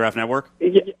at the Draft Network?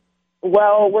 Yeah.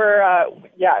 Well,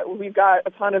 we've got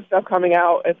a ton of stuff coming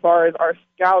out as far as our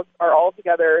scouts are all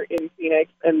together in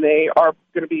Phoenix, and they are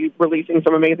going to be releasing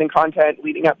some amazing content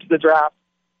leading up to the draft.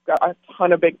 Got a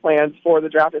ton of big plans for the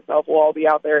draft itself. We'll all be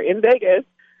out there in Vegas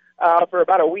for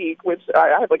about a week, which I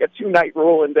have like a 2-night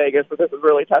rule in Vegas, so this is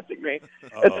really testing me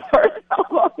as far as how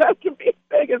long I can be in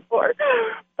Vegas for.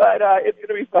 But it's going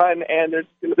to be fun, and there's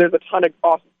a ton of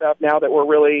awesome stuff now that we're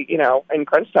really, you know, in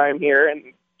crunch time here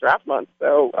and draft month.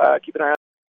 So keep an eye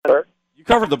on it. You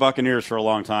covered the Buccaneers for a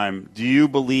long time. Do you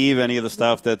believe any of the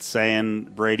stuff that's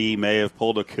saying Brady may have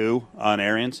pulled a coup on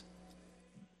Arians?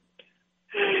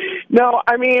 No,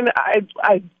 I mean,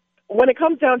 I when it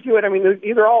comes down to it, I mean,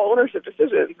 these are all ownership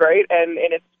decisions, right? And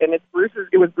it's Bruce's.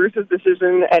 It was Bruce's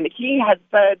decision, and he had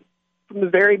said from the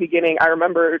very beginning. I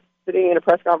remember sitting in a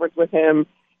press conference with him,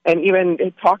 and even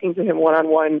talking to him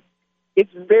one-on-one.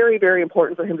 It's very, very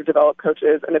important for him to develop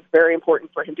coaches, and it's very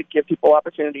important for him to give people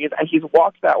opportunities. And he's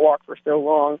walked that walk for so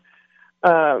long,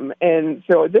 and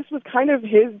so this was kind of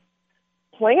his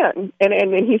plan.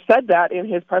 And he said that in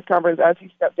his press conference as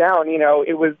he stepped down. You know,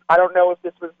 it was, I don't know if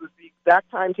this was the exact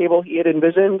timetable he had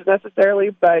envisioned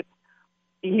necessarily, but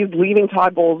he's leaving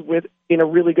Todd Bowles in a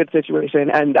really good situation,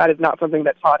 and that is not something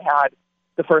that Todd had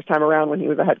the first time around when he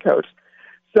was a head coach.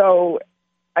 So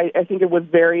I think it was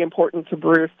very important to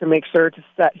Bruce to make sure to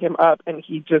set him up, and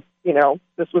he just, you know,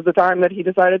 this was the time that he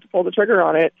decided to pull the trigger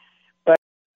on it. But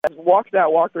he's walked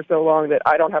that walk for so long that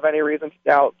I don't have any reason to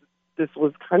doubt this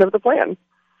was kind of the plan.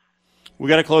 We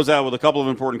got to close out with a couple of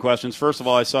important questions. First of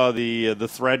all, I saw the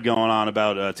thread going on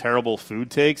about terrible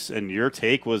food takes, and your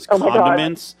take was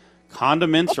condiments. God.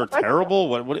 Condiments are terrible?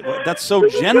 What, that's so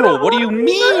general. What do you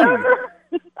mean?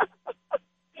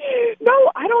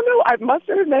 No, I don't know.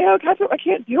 Mustard, mayo, ketchup, I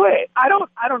can't do it. I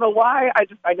don't know why.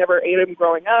 I never ate them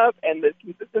growing up, and the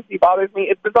consistency bothers me.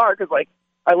 It's bizarre because, like,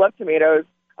 I love tomatoes.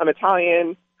 I'm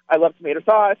Italian. I love tomato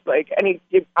sauce. Like,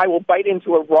 I will bite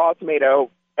into a raw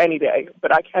tomato any day,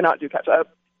 but I cannot do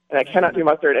ketchup, and I cannot do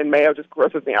mustard, and mayo just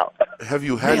grosses me out. Have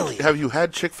you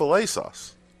had Chick-fil-A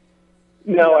sauce?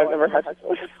 No, I've never had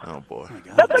Chick-fil-A. Oh boy,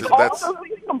 that's like all those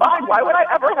things combined. Why would I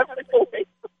ever have Chick-fil-A?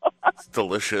 It's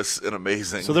delicious and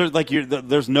amazing. So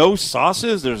there's no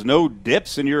sauces, there's no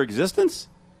dips in your existence?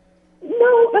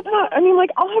 No, that's not. I mean,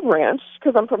 like, I'll have ranch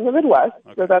because I'm from the Midwest,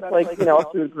 so that's like, you know,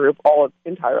 a food group all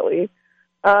entirely.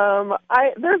 It's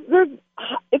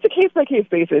a case-by-case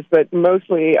basis, but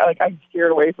mostly, like, I steer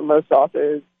away from most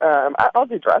sauces. I'll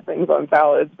do dressings on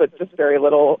salads, but just very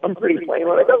little. I'm pretty plain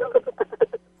when I go.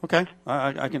 Okay,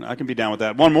 I can be down with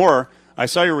that. One more. I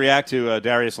saw you react to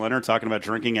Darius Leonard talking about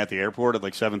drinking at the airport at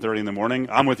like 7:30 in the morning.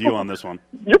 I'm with you on this one.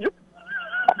 You're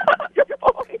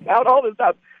blowing out all this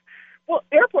stuff. Well,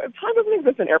 time doesn't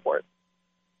exist in airports.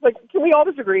 Like, can we all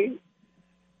disagree?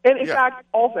 And in fact,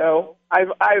 also,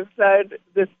 I've said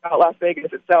this about Las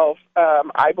Vegas itself.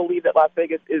 I believe that Las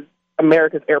Vegas is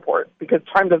America's airport because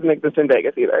time doesn't exist in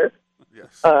Vegas either.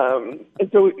 Yes. And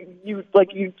so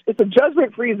it's a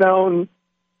judgment-free zone.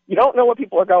 You don't know what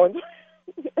people are going through.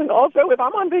 And also, if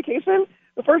I'm on vacation,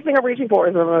 the first thing I'm reaching for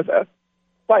is a mimosa.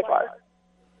 By far.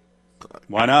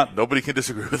 Why not? Nobody can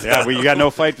disagree with that. Yeah, you got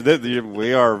no fight.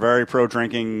 We are very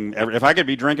pro-drinking. If I could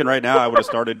be drinking right now, I would have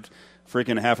started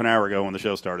freaking half an hour ago when the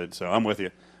show started. So I'm with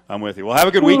you. Well, have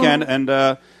a good weekend, and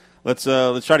let's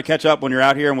try to catch up when you're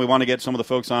out here, and we want to get some of the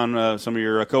folks on some of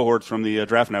your cohorts from the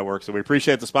Draft Network. So we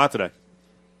appreciate the spot today.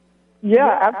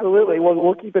 Yeah, absolutely.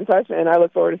 We'll keep in touch, and I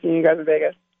look forward to seeing you guys in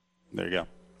Vegas. There you go.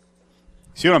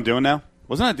 See what I'm doing now?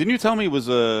 Didn't you tell me it was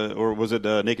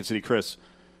Naked City Chris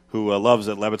who loves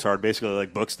at Le Batard basically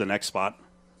like books the next spot?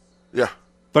 Yeah.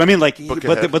 But I mean, like,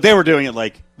 but they were doing it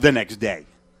like the next day.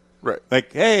 Right.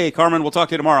 Like, hey, Carmen, we'll talk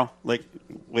to you tomorrow. Like,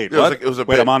 wait, yeah, what? It was a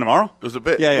wait, bit. I'm on tomorrow? It was a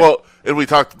bit. Yeah. Well, and we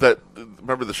talked that.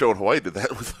 Remember the show in Hawaii did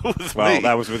that with me. Well,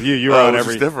 that was with you. You were on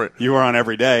every. Different. You were on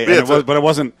every day, Yeah, but it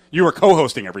wasn't. You were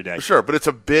co-hosting every day. Sure, but it's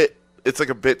a bit. It's like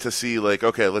a bit to see, like,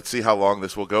 okay, let's see how long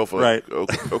this will go for. Right.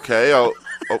 Okay.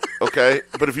 Okay.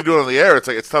 But if you do it on the air, it's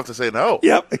like it's tough to say no.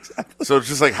 Yep. Exactly. So it's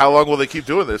just like, how long will they keep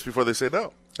doing this before they say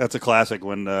no? That's a classic.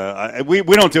 When we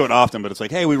don't do it often, but it's like,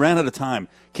 hey, we ran out of time.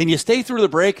 Can you stay through the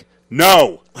break?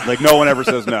 No. Like, no one ever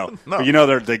says no. No. But you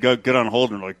know, they get on hold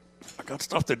and they're like, I got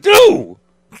stuff to do.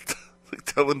 Like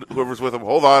telling whoever's with him,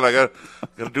 hold on, I got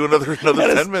to do another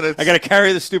 10 minutes. I got to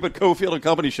carry the stupid Cofield and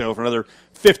Company show for another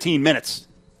 15 minutes.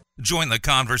 Join the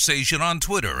conversation on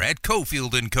Twitter at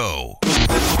Cofield & Co.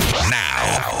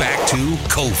 Now, back to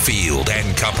Cofield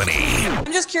 & Company.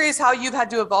 I'm just curious how you've had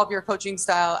to evolve your coaching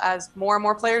style as more and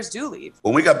more players do leave.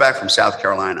 When we got back from South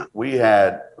Carolina, we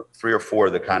had 3 or 4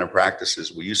 of the kind of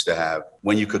practices we used to have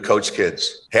when you could coach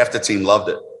kids. Half the team loved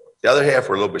it. The other half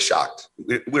were a little bit shocked.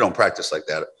 We don't practice like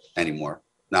that anymore,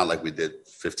 not like we did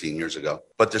 15 years ago.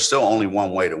 But there's still only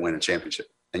one way to win a championship.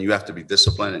 And you have to be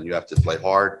disciplined, and you have to play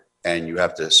hard, and you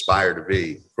have to aspire to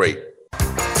be great.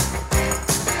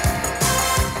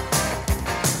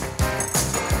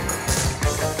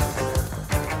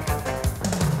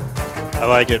 I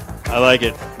like it.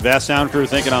 Vast Sound Crew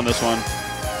thinking on this one.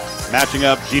 Matching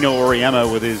up Gino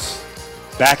Auriemma with his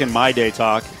back in my day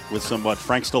talk with some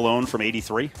Frank Stallone from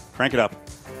 '83. Crank it up.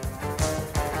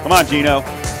 Come on, Gino.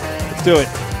 Let's do it.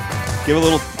 Give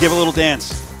a little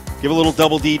dance. Give a little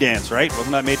double D dance, right?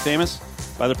 Wasn't that made famous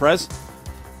by the Prez?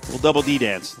 A little double D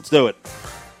dance. Let's do it.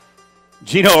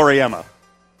 Gino Auriemma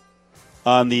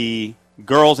on the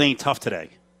girls ain't tough today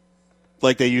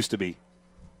like they used to be.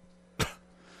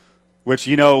 Which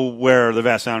you know where the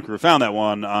Vast Sound Crew found that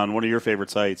one on one of your favorite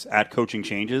sites at Coaching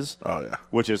Changes. Oh yeah,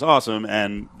 which is awesome,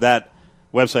 and that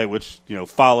website, which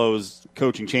follows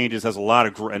Coaching Changes, has a lot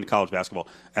of and college basketball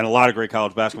and a lot of great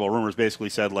college basketball rumors. Basically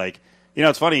said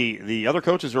it's funny, the other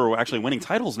coaches who are actually winning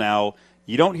titles now,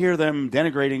 you don't hear them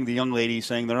denigrating the young ladies,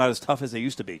 saying they're not as tough as they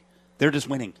used to be. They're just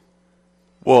winning.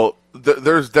 Well,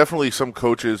 there's definitely some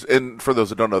coaches, and for those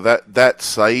that don't know, that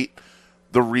site,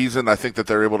 the reason I think that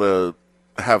they're able to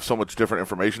have so much different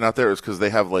information out there is because they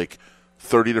have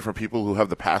 30 different people who have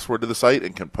the password to the site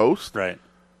and can post. Right.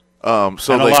 So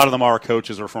and a lot of them are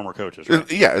coaches or former coaches. Right?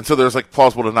 Yeah, and so there's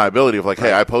plausible deniability of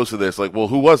hey, I posted this. Well,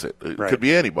 who was it? It could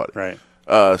be anybody. Right.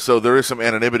 So there is some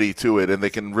anonymity to it, and they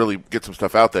can really get some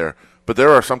stuff out there. But there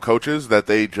are some coaches that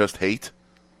they just hate,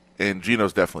 and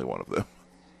Gino's definitely one of them.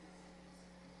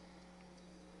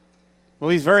 Well,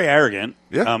 he's very arrogant.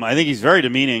 Yeah. I think he's very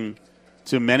demeaning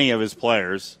to many of his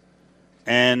players.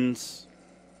 And,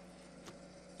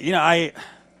 I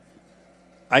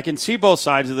can see both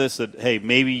sides of this that, hey,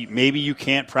 maybe you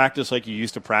can't practice like you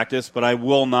used to practice, but I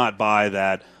will not buy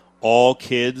that all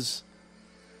kids,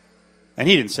 and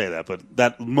he didn't say that, but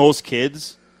that most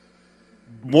kids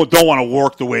don't want to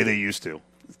work the way they used to.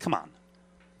 Come on.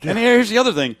 Yeah. And here's the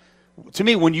other thing. To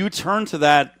me, when you turn to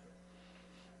that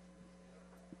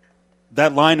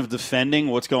line of defending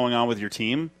what's going on with your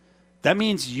team, that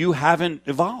means you haven't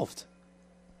evolved.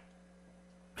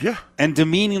 Yeah. And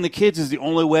demeaning the kids is the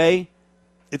only way.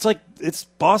 It's it's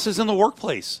bosses in the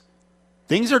workplace.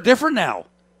 Things are different now.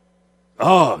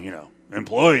 Oh,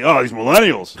 employee. Oh, these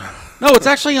millennials. No, it's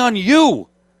actually on you.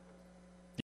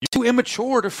 You're too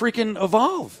immature to freaking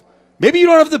evolve. Maybe you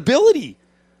don't have the ability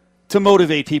to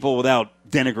motivate people without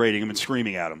denigrating them and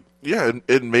screaming at them. Yeah,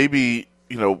 and maybe,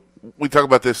 we talk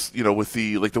about this, with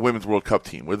the Women's World Cup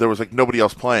team, where there was nobody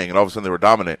else playing, and all of a sudden they were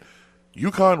dominant.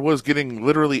 UConn was getting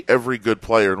literally every good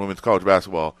player in women's college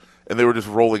basketball, and they were just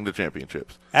rolling to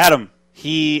championships. Adam,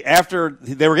 after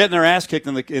they were getting their ass kicked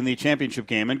in the championship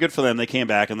game, and good for them, they came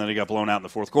back, and then they got blown out in the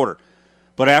fourth quarter.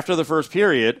 But after the first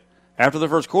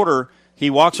quarter, he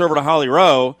walks over to Holly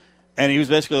Rowe, and he was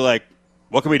basically like,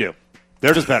 "What can we do?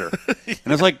 They're just better."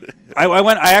 And it's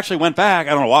I actually went back.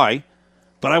 I don't know why,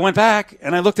 but I went back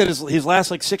and I looked at his last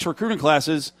 6 recruiting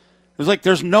classes. It was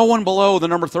there's no one below the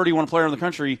number 31 player in the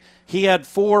country. He had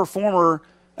 4 former,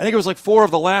 I think it was 4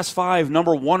 of the last 5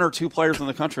 number 1 or 2 players in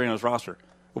the country on his roster.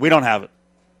 We don't have it.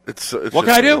 It's what can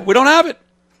I do? We don't have it.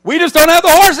 We just don't have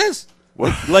the horses.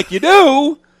 What? Like you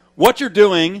do. What you're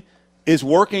doing is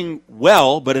working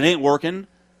well, but it ain't working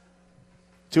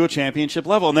to a championship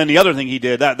level. And then the other thing he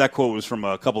did, that quote was from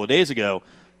a couple of days ago.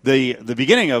 The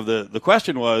beginning of the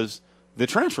question was the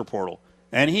transfer portal.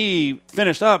 And he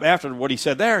finished up after what he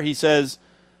said there. He says,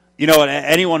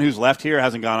 anyone who's left here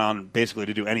hasn't gone on basically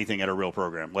to do anything at a real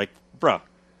program. Bruh,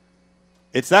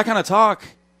 it's that kind of talk.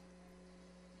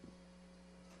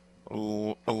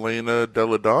 Elena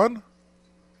Deladon?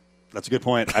 That's a good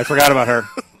point. I forgot about her.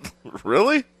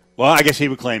 Really? Well, I guess he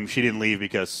would claim she didn't leave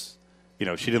because, she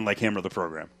didn't like him or the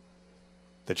program.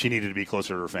 That she needed to be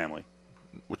closer to her family.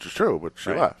 Which is true, but she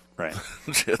left. Right.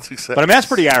 That's exactly. But that's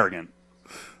pretty arrogant.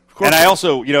 And I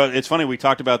also, it's funny, we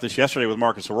talked about this yesterday with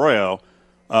Marcus Arroyo.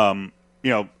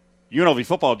 UNLV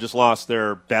football just lost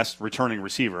their best returning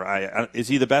receiver. Is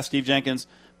he the best, Steve Jenkins?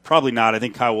 Probably not. I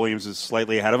think Kyle Williams is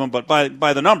slightly ahead of him, but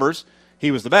by the numbers,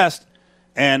 he was the best.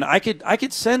 And I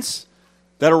could sense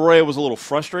that Arroyo was a little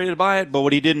frustrated by it, but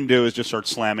what he didn't do is just start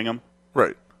slamming him.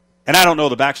 Right. and I don't know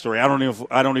the backstory.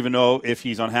 I don't even know if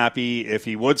he's unhappy, if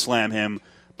he would slam him,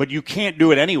 but you can't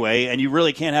do it anyway, and you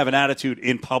really can't have an attitude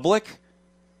in public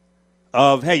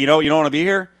of, hey, you don't want to be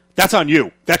here? That's on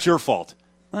you. That's your fault.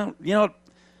 Well,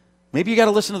 maybe you got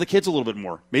to listen to the kids a little bit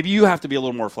more. Maybe you have to be a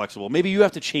little more flexible. Maybe you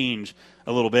have to change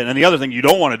a little bit. And the other thing you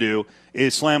don't want to do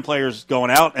is slam players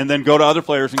going out and then go to other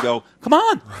players and go, come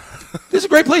on, this is a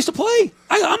great place to play.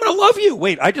 I'm going to love you.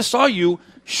 Wait, I just saw you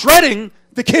shredding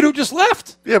the kid who just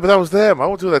left. Yeah, but that was them. I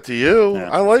won't do that to you. Yeah.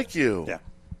 I like you. Yeah.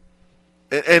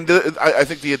 And I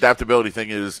think the adaptability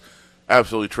thing is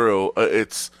absolutely true.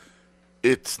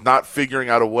 It's not figuring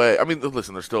out a way. I mean,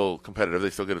 listen, they're still competitive. They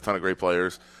still get a ton of great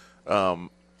players.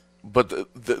 But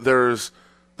there's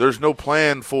no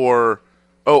plan for,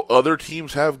 other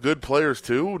teams have good players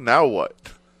too? Now what?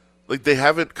 Like, they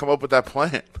haven't come up with that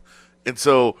plan. And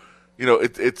so,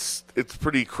 it's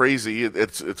pretty crazy.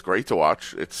 It's great to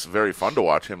watch. It's very fun to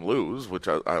watch him lose, which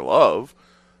I love.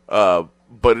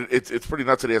 But it's pretty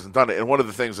nuts that he hasn't done it. And one of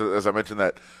the things, as I mentioned,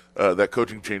 that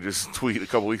coaching changes tweet a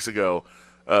couple weeks ago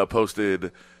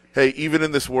posted, hey, even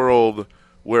in this world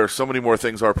where so many more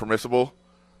things are permissible,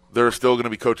 there are still going to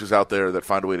be coaches out there that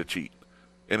find a way to cheat.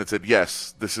 And it said,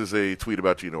 yes, this is a tweet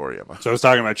about Gino Auriemma. So I was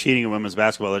talking about cheating in women's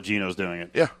basketball, that Gino's doing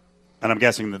it. Yeah. And I'm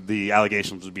guessing that the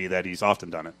allegations would be that he's often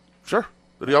done it. Sure,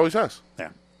 that he always has.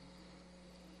 Yeah.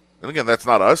 And again, that's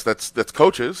not us. That's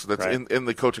coaches. That's right. in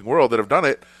the coaching world that have done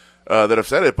it, that have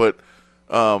said it. But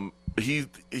he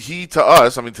to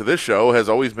us, I mean, to this show, has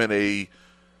always been a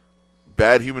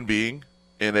bad human being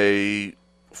and a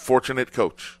fortunate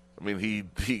coach. I mean, he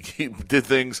did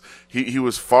things. He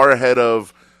was far ahead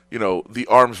of, the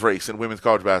arms race in women's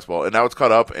college basketball. And now it's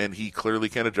caught up, and he clearly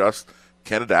can adjust,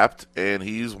 can adapt, and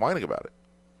he's whining about it.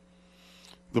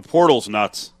 The portal's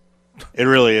nuts. It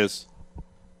really is.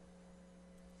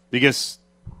 Because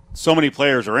so many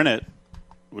players are in it,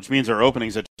 which means there are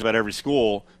openings at just about every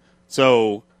school.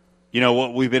 So,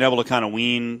 what we've been able to kind of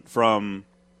wean from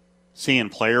seeing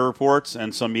player reports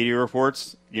and some media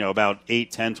reports, about 8,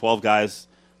 10, 12 guys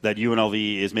that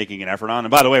UNLV is making an effort on.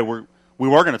 And by the way, we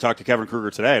were going to talk to Kevin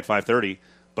Kruger today at 5:30,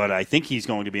 but I think he's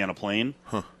going to be on a plane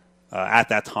at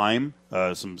that time.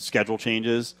 Some schedule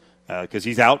changes because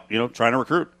he's out, trying to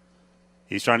recruit.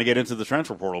 He's trying to get into the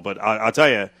transfer portal. But I'll tell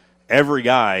you, every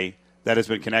guy that has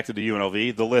been connected to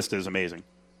UNLV, the list is amazing.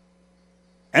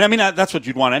 And I mean, that's what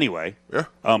you'd want anyway. Yeah.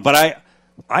 But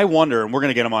I wonder, and we're going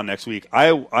to get him on next week.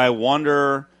 I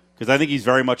wonder, because I think he's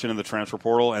very much into the transfer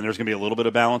portal, and there's going to be a little bit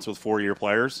of balance with 4-year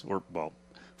players, or,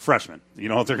 freshmen.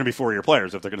 If they're going to be 4-year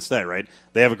players, if they're going to stay, right?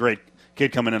 They have a great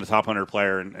kid coming in, a top 100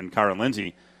 player, and Kyron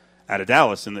Lindsey out of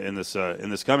Dallas in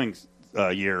this coming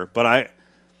year. But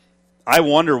I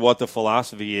wonder what the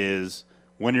philosophy is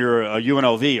when you're a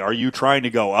UNLV. Are you trying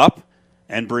to go up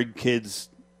and bring kids,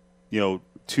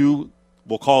 to,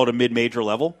 we'll call it a mid-major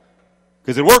level?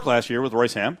 Because it worked last year with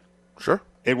Royce Ham. Sure.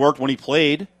 It worked when he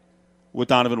played with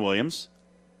Donovan Williams.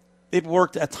 It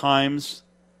worked at times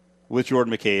with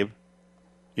Jordan McCabe.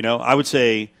 I would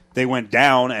say they went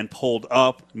down and pulled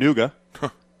up Nuga,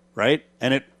 right?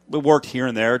 And it worked here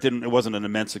and there. It wasn't an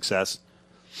immense success.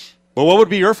 But what would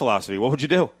be your philosophy? What would you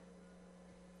do?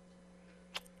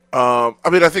 I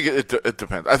mean, I think it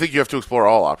depends. I think you have to explore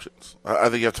all options. I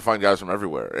think you have to find guys from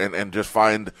everywhere and just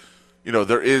find,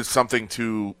 there is something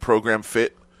to program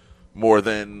fit more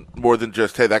than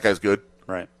just, hey, that guy's good.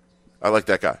 Right. I like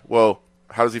that guy. Well,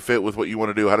 how does he fit with what you want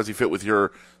to do? How does he fit with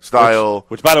your style?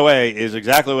 Which by the way, is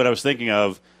exactly what I was thinking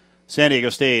of. San Diego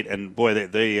State, and boy,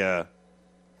 they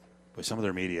some of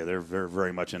their media, they're very,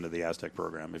 very much into the Aztec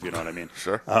program, if you know what I mean.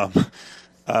 Sure.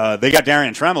 They got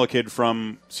Darian Trammell, a kid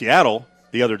from Seattle,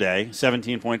 the other day,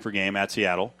 17 points per game at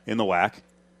Seattle in the WAC.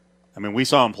 I mean, we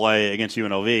saw him play against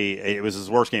UNLV. It was his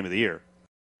worst game of the year.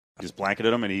 He just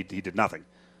blanketed him, and he did nothing.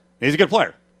 He's a good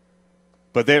player.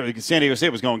 But San Diego State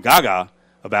was going gaga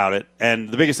about it. And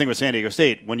the biggest thing with San Diego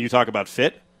State, when you talk about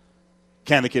fit,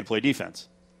 can the kid play defense?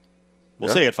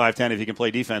 We'll say at 5'10" if he can play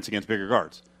defense against bigger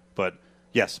guards. But,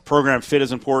 yes, program fit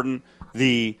is important.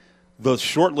 The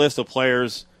short list of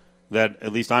players that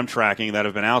at least I'm tracking that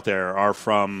have been out there are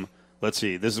from, let's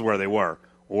see, this is where they were.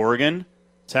 Oregon,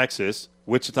 Texas,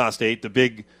 Wichita State, the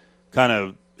big kind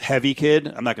of heavy kid.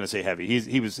 I'm not going to say heavy.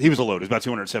 He was a load. He was about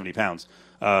 270 pounds.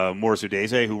 Morris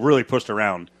Udeze, who really pushed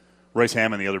around Royce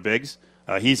Ham and the other bigs.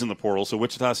 He's in the portal. So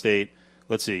Wichita State,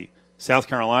 let's see. South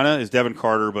Carolina is Devin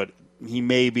Carter, but he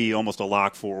may be almost a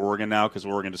lock for Oregon now because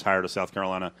Oregon just hired a South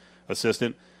Carolina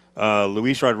assistant.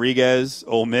 Luis Rodriguez,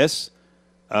 Ole Miss,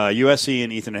 USC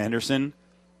and Ethan Henderson.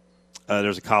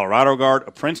 There's a Colorado guard,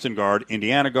 a Princeton guard,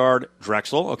 Indiana guard,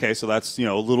 Drexel. Okay, so that's,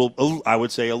 I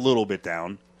would say a little bit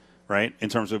down, right, in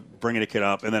terms of bringing a kid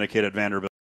up, and then a kid at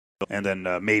Vanderbilt, and then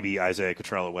maybe Isaiah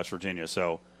Cottrell at West Virginia.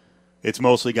 So it's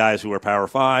mostly guys who are Power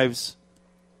 5s,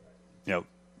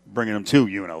 bringing them to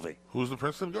UNLV. Who's the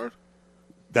Princeton guard?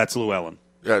 That's Llewellyn.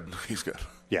 Yeah, he's good.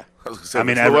 Yeah. I was gonna say, I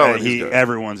mean, Llewellyn,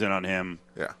 everyone's in on him.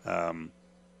 Yeah.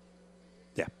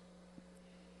 Yeah.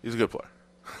 He's a good player.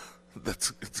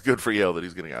 It's good for Yale that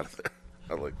he's getting out of there.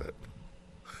 I like that.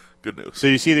 Good news. So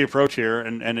you see the approach here,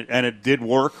 and it did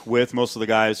work with most of the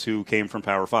guys who came from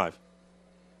Power 5.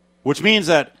 Which means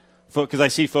that, because I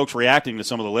see folks reacting to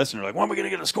some of the lists, and they're like, when are we going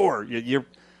to get a score?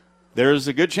 There's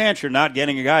a good chance you're not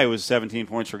getting a guy who was 17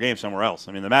 points per game somewhere else.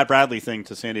 I mean, the Matt Bradley thing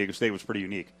to San Diego State was pretty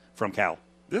unique from Cal.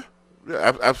 Yeah,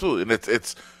 absolutely. And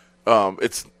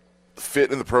it's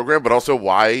fit in the program, but also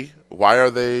why are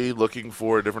they looking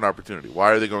for a different opportunity?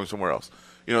 Why are they going somewhere else?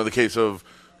 In the case of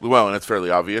Llewellyn, it's fairly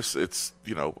obvious. It's,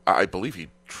 I believe he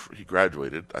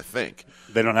graduated, I think.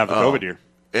 They don't have the COVID year.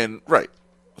 And right.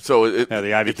 So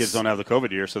the Ivy kids don't have the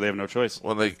COVID year, so they have no choice.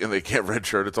 Well, they can't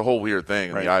redshirt. It's a whole weird thing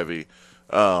in the Ivy.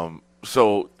 And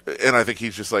I think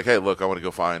he's just like, hey, look, I want to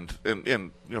go find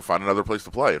another place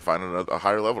to play and find a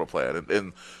higher level to play at.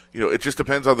 And it just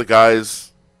depends on the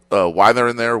guys, why they're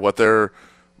in there, what their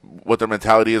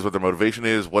mentality is, what their motivation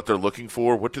is, what they're looking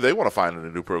for, what do they want to find in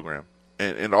a new program.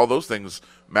 And all those things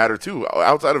matter too.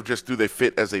 Outside of just do they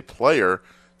fit as a player,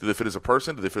 do they fit as a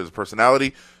person, do they fit as a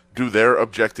personality, do their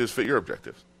objectives fit your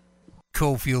objectives?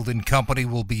 Cofield and Company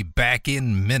will be back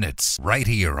in minutes right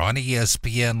here on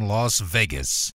ESPN Las Vegas.